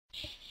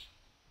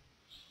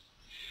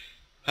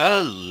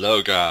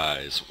Hello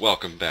guys,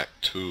 welcome back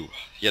to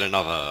yet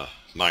another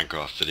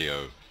Minecraft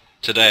video.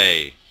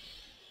 Today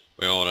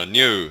we're on a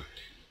new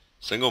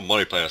single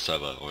multiplayer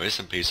server or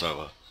SMP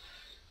server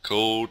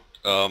called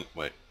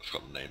wait, I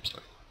forgot the name,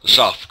 sorry. The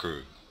Shaft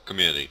Crew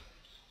Community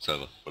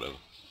Server, whatever.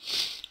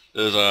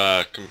 This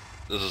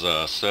is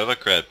a server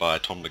created by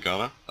Tom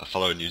Lagana, a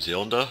fellow New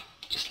Zealander,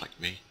 just like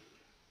me.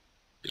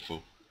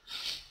 Beautiful.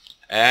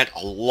 And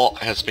a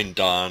lot has been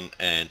done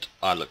and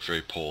I look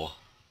very poor,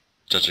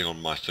 judging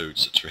on my food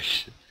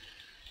situation.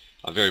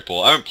 I'm very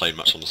poor. I haven't played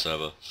much on the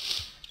server.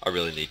 I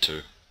really need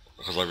to,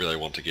 because I really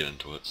want to get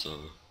into it,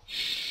 so...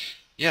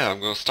 Yeah, I'm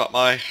going to start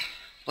my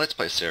Let's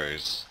Play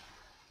series.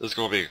 This is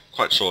going to be a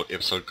quite short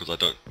episode because I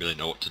don't really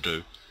know what to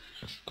do.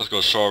 I'm just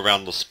going to show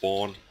around the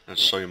spawn and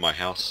show you my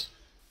house.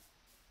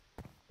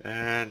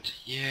 And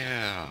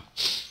yeah...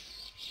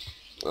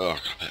 Oh, I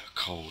got a bit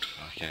cold.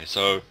 Okay,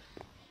 so...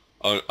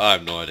 I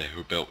have no idea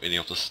who built any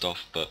of this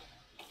stuff, but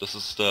this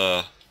is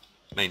the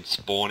main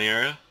spawn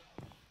area.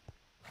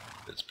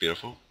 It's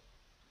beautiful.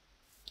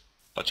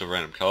 Bunch of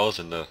random colours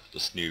and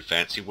this new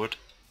fancy wood,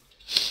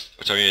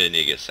 which I really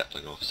need to get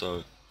sapling off,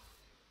 so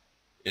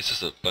it's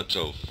just a bunch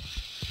of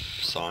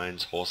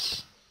signs,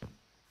 horse.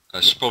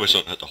 Probably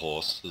shouldn't hit the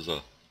horse, there's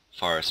a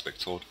fire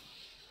aspect sword.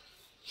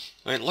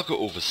 I mean, look at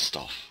all this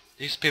stuff.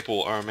 These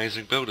people are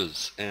amazing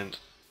builders, and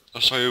I'll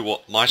show you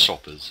what my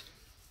shop is.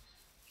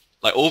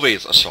 Like, all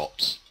these are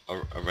shops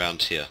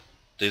around here.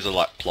 These are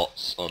like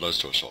plots. Oh, those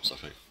two are shops, I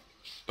think.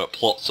 But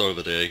plots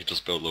over there, you can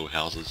just build little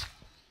houses.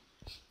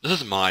 This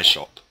is my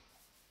shop.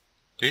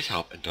 Please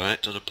help and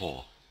donate to the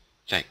poor.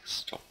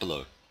 Thanks. Drop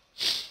below.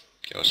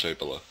 Okay, I'll show you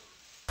below.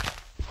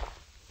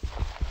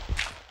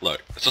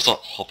 Look, it's just a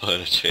hopper in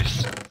a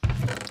chest.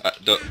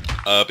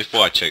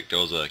 Before I checked, there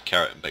was a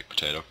carrot and baked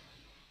potato.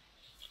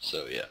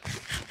 So yeah.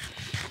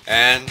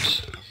 And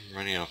I'm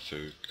running out of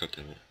food. God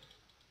damn it.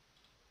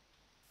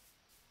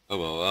 Oh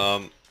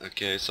well.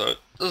 Okay. So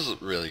this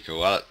is really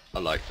cool. I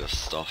like this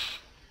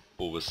stuff.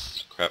 All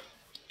this crap.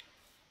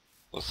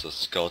 What's the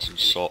skeleton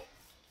shop?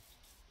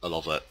 I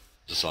love that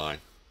design.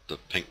 The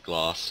pink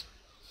glass.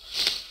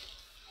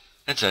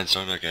 And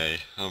sandstone, okay.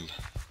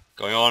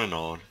 Going on and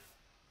on.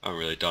 I haven't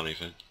really done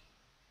anything.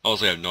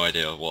 Honestly, I have no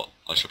idea what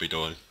I should be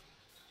doing.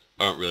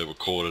 I haven't really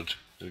recorded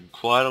in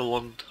quite a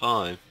long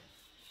time.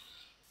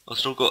 I've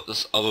still got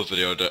this other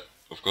video that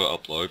I've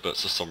got to upload, but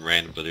it's just some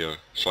random video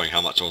showing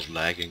how much I was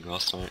lagging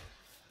last night.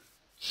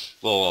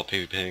 Well, while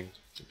PvPing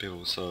some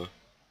people, so...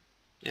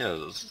 Yeah,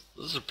 this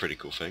is a pretty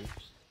cool thing.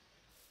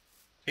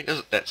 I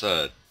think that's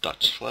a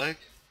Dutch flag.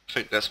 I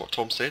think that's what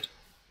Tom said.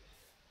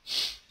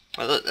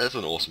 That's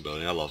an awesome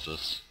building, I love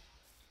this.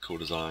 Cool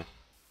design.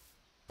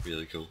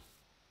 Really cool.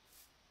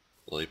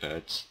 Lily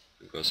pads.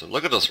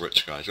 Look at this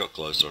rich guy, he's got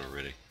glowstone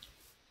already.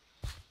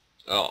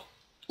 Oh,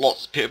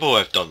 lots of people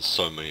have done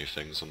so many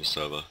things on the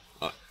server.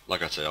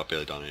 Like I said, I've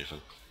barely done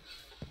anything.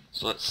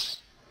 So let's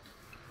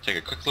take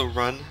a quick little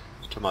run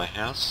to my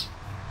house.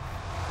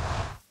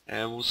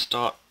 And we'll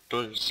start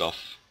doing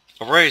stuff.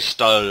 I've already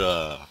started,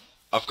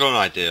 I've got an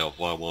idea of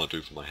what I want to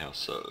do for my house,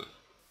 so...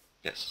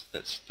 Yes,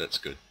 that's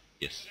good.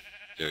 Yes,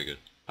 very good.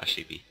 Hi,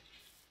 sheepy.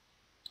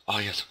 Oh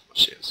yes, I want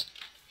shares.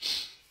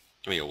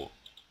 Give me your wool.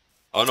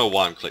 I don't know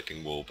why I'm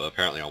collecting wool, but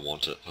apparently I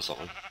want it for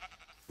something.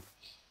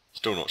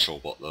 Still not sure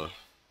what though.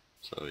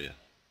 So yeah.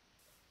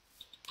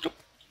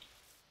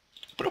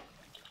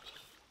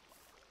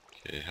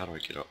 Okay, how do I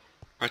get up?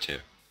 Right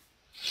here.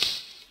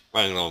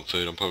 Running low on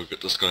food, I'm probably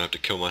just gonna have to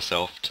kill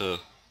myself to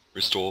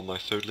restore my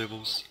food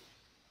levels.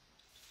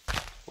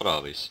 What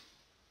are these?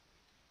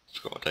 I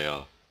forgot what they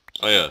are.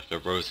 Oh yeah, they're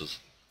roses.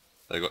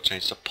 They got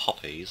changed to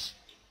poppies.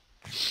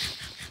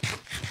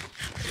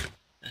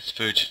 This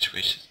food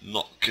situation is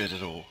not good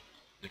at all.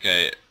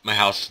 Okay, my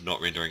house is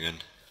not rendering in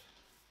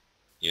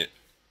yet.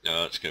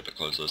 Let's get a bit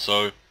closer.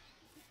 So,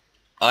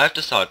 I have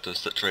decided to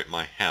situate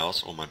my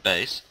house, or my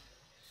base,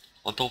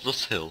 on top of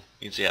this hill.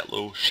 You can see that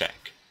little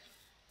shack.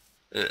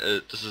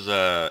 This is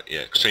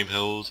extreme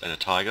hills and a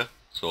taiga,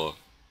 so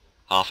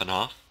half and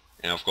half.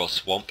 And I've got a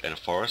swamp and a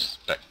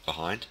forest back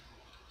behind.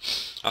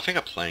 I think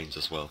a plains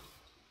as well.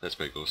 That's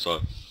pretty cool.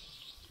 So,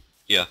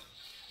 yeah.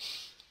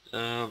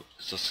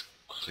 Let's just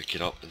quickly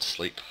get up and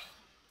sleep.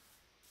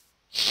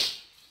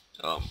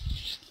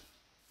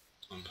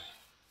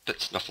 Bit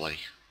snuffly.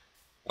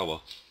 Oh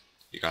well.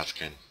 You guys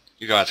can,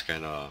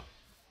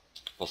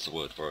 what's the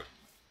word for it?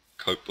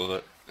 Cope with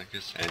it, I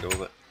guess, handle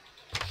with it.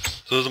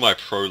 So this is my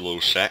pro little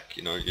shack,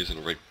 you know,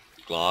 using red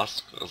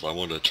glass, because I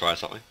wanted to try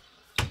something.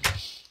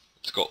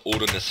 It's got all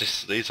the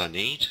necessities I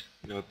need.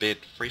 You know, a bed,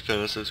 3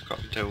 furnaces,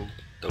 crafting table,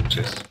 double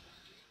chest.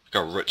 Look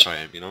how rich I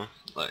am, you know?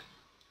 Like,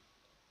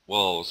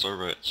 whoa, so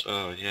rich.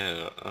 Oh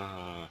yeah,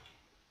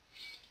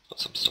 got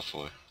some stuff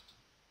for you.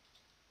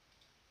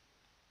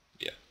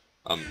 Yeah,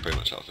 I'm pretty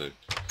much out of food.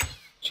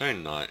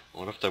 During night,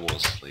 what if they want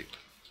to sleep?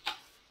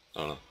 I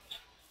don't know.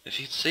 If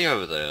you see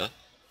over there,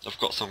 I've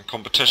got some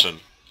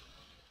competition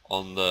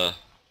on the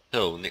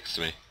hill next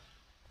to me.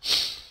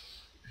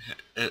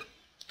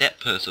 That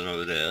person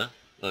over there,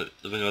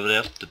 living over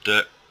there, the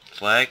dirt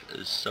flag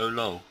is so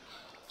low.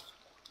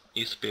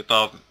 used to be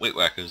above Wheat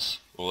Whackers,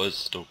 or is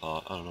still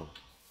part, I don't know.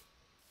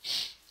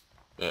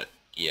 But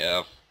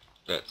yeah,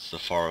 that's the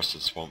forest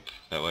and swamp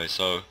that way,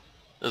 so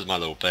this is my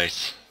little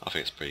base. I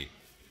think it's pretty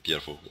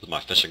beautiful. This is my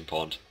fishing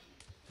pond.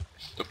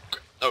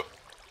 Oh,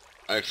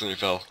 I accidentally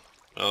fell.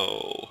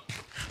 Oh.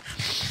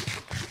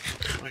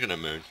 Look at the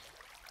moon.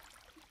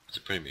 It's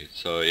a pretty moon.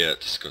 So yeah,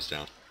 it just goes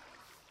down.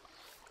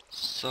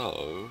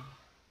 So,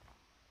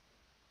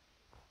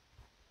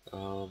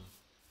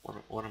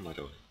 what am I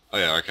doing? Oh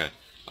yeah, okay.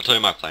 I'll tell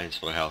you my plans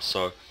for the house.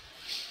 So,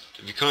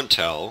 if you couldn't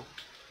tell,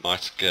 my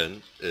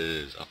skin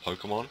is a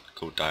Pokemon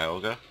called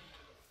Dialga.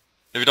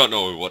 If you don't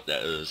know what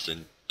that is,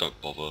 then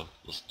don't bother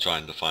just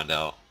trying to find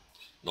out.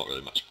 Not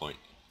really much point.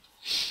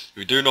 If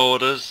you do know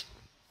what it is,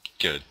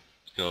 good.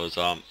 Because,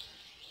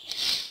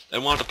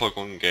 in one of the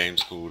Pokemon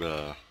games called,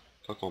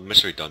 Pokemon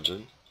Mystery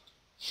Dungeon,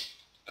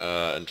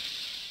 in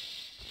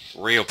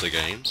 3 of the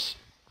games,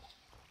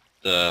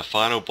 the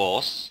final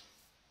boss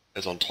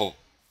is on top,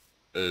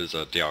 is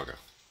a Dialga,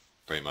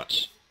 pretty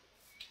much.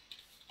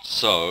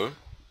 So,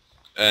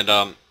 and,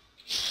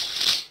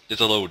 there's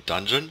a little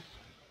dungeon.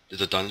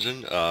 There's a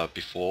dungeon,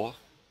 before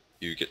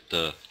you get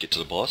to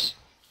the boss.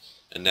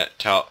 And that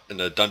tower, in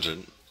the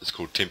dungeon, is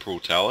called Temporal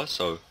Tower,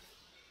 so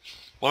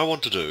what I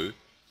want to do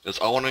is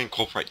I want to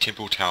incorporate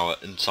Temporal Tower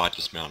inside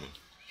this mountain.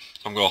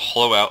 So I'm going to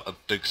hollow out a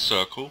big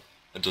circle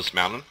into this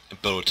mountain and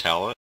build a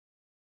tower.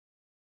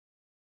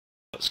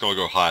 It's going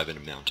to go higher than a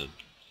mountain.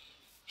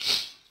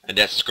 And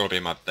that's going to be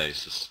my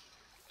base, this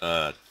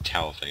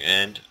tower thing.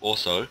 And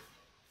also,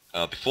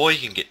 before you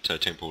can get to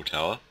Temporal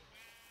Tower,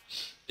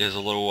 there's a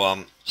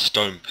little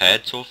stone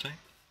pad sort of thing.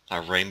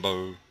 A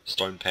rainbow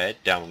stone pad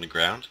down on the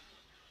ground.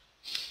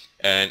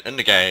 And in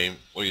the game,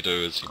 what you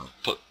do is you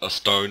put a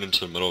stone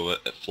into the middle of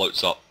it, it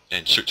floats up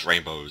and shoots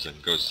rainbows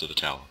and goes to the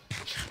tower.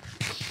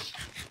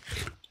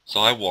 So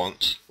what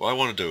I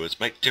want to do is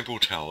make Temple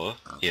Tower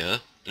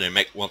here, and then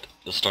make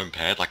the stone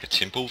pad like a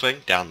temple thing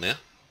down there,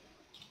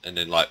 and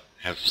then like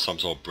have some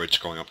sort of bridge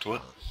going up to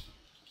it.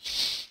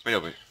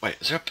 Wait,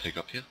 is there a pig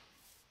up here?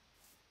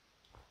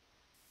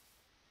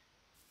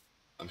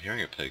 I'm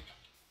hearing a pig.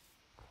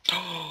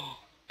 Oh,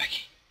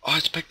 Piggy! Oh,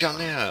 it's a pig down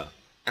there!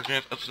 I can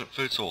have infinite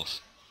food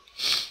source.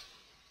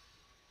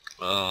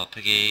 Oh,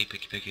 piggy,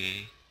 piggy,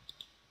 piggy.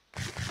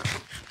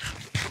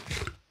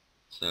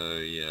 So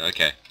yeah,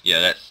 okay.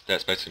 Yeah,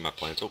 that's basically my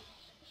plan. Oh,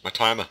 my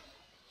timer.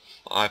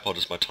 My iPod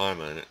is my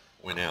timer and it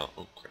went out.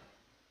 Oh crap.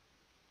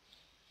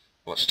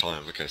 Watch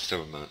time, okay,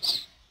 7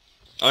 minutes.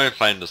 I only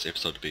planned this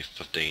episode to be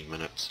 15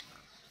 minutes.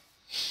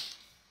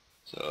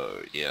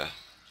 So yeah.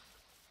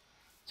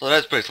 So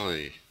that's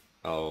basically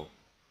how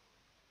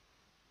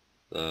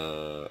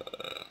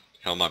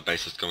how my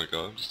base is gonna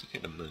go. I'm just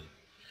looking at the moon.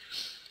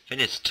 I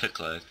think it's tick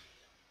lag.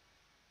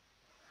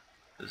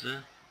 Is it?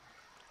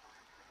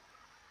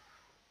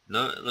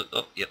 No, look,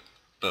 oh, yep.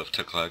 Bit of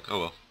tick lag. Oh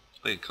well.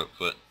 We can cook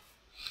with it.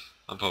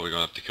 I'm probably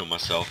gonna have to kill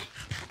myself.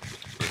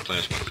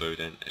 Replenish my food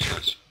and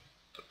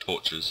put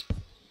torches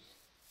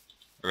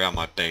around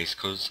my base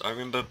because I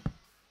remember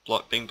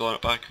being blown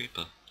up by a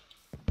creeper.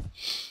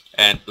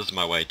 And this is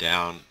my way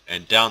down,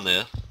 and down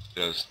there,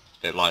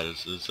 that light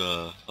is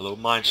a little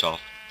mine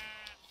shaft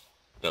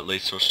that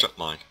leads to a strip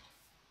mine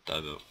that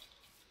I built.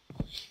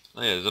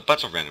 Oh yeah, there's a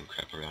bunch of random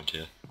crap around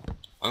here.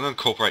 I'm gonna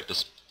incorporate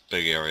this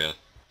big area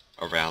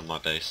around my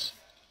base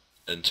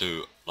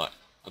into like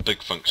a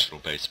big functional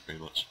base pretty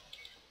much.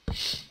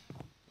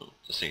 Oh,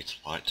 this needs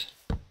light.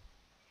 I'm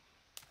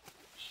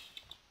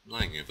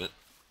lying a bit.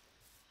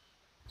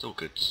 It's all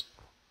good.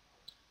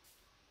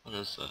 What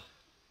is that?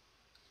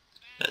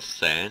 That's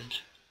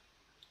sand.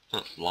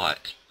 That's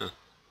light. Huh.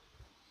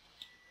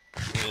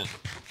 Yeah.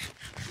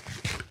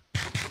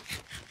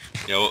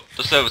 Yeah, well,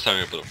 the server's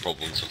having a bit of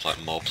problems with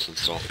like mobs and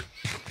stuff.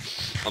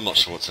 I'm not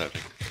sure what's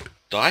happening.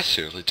 Did I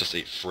seriously just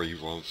eat 3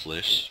 raw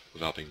flesh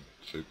without being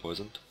food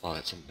poisoned? Oh,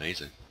 that's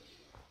amazing.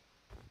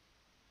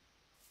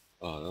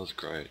 Oh, that was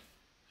great.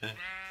 Yeah.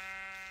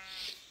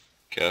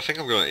 Okay, I think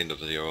I'm going to end the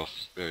video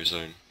off very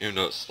soon. Even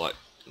though it's like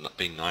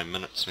been 9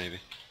 minutes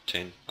maybe.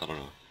 10? I don't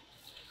know.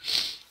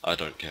 I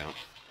don't count.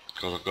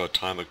 Because I've got a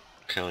timer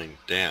counting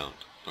down,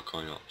 not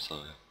going up,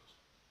 so...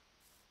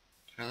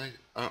 Really?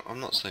 I'm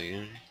not saying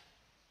anything.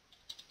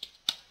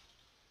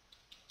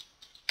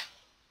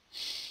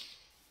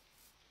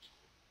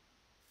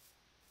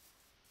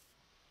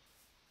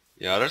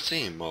 Yeah, I don't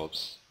see any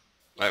mobs.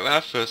 Like, when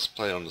I first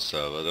played on the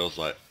server, there was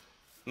like,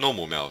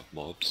 normal amount of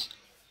mobs.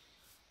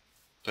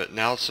 But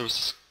now it's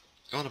just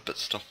gone a bit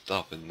stuffed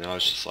up, and now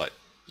it's just like,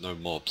 no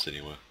mobs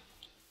anywhere.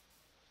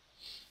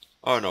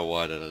 I don't know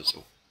why that is.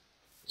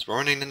 It's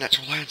ruining the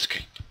natural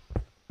landscape.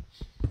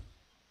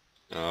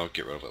 I'll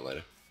get rid of it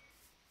later.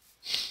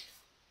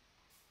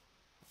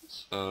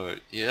 So,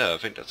 yeah, I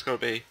think that's gonna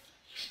be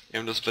the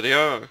end of this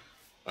video.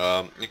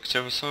 Next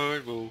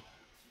episode we'll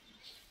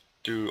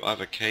do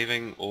either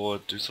caving or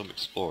do some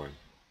exploring.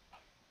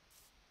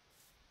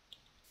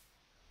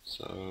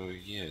 So,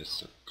 yeah,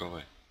 so go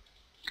away.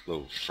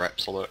 Little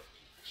Fraps alert.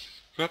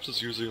 Fraps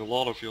is using a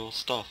lot of your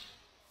stuff.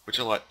 Would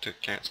you like to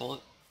cancel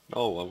it?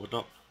 No, I would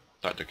not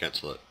like to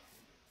cancel it.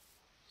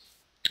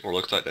 Or it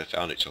looks like they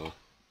found each other.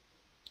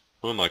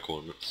 What are my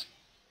coordinates?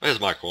 There's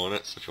my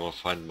coordinates if you want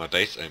to find my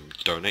base and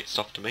donate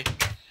stuff to me.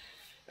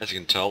 As you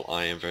can tell,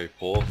 I am very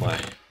poor. My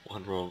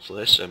one raw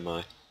flesh and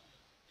my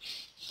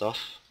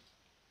stuff.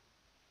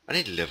 I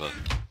need liver.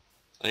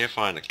 I need to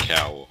find a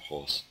cow or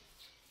horse.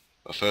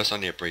 But first I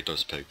need to breed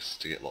those pigs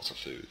to get lots of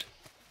food.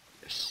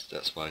 Yes,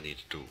 that's what I need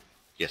to do.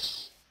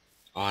 Yes.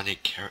 Oh, I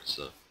need carrots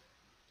though.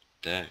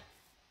 Dang.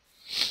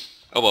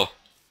 Oh well.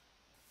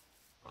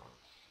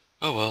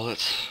 Oh well,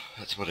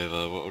 that's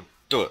whatever. We'll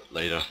do it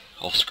later.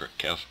 Off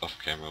script, off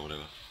camera,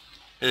 whatever.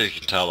 As you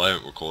can tell, I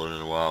haven't recorded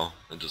in a while.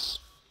 I'm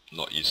just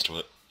not used to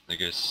it, I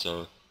guess.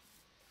 So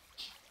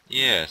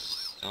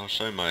yes, I'll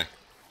show my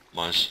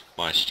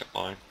strip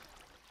line.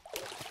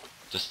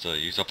 Just to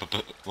use up a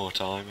bit more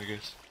time, I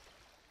guess.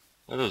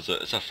 What is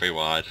it? It's a free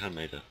wide. I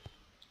made a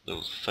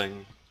little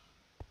thing.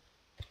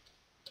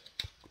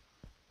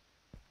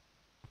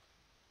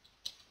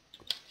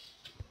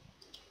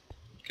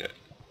 Okay.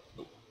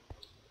 Oh.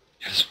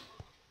 Yes.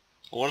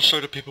 I want to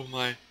show the people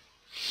my.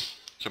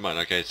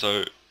 Okay, so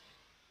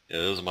yeah,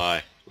 this is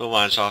my little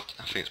mine shaft.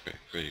 I think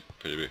it's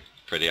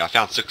pretty. I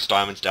found 6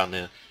 diamonds down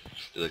there.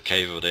 There's a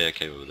cave over there,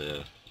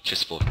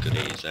 chest full of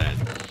goodies, and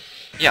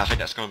yeah, I think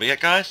that's gonna be it,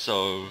 guys.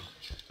 So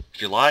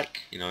if you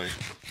like, you know,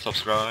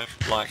 subscribe,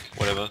 like,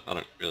 whatever. I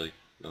don't really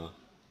know,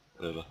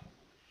 whatever.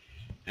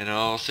 And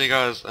I'll see you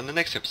guys in the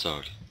next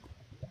episode.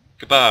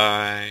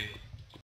 Goodbye.